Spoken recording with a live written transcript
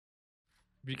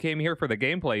If you came here for the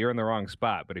gameplay, you're in the wrong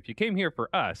spot. But if you came here for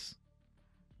us,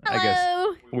 Hello. I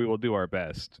guess we will do our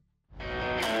best.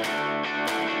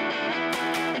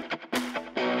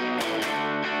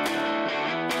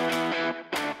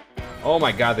 Oh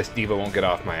my god, this diva won't get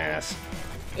off my ass.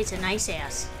 It's a nice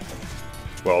ass.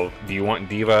 Well, do you want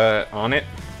diva on it?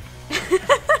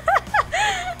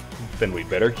 Then we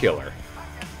better kill her.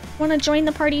 Want to join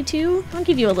the party too? I'll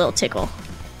give you a little tickle.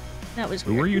 That was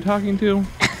Who weird. are you talking to?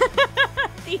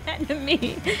 The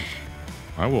enemy.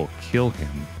 I will kill him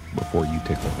before you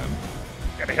tickle him.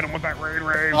 Gotta hit him with that raid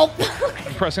rave. Oh,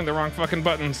 I'm pressing the wrong fucking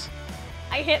buttons.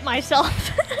 I hit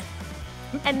myself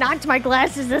and knocked my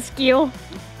glasses askew.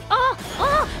 Oh,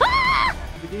 oh, ah!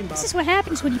 This is what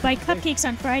happens when you buy cupcakes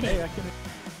on Friday. Hey, I can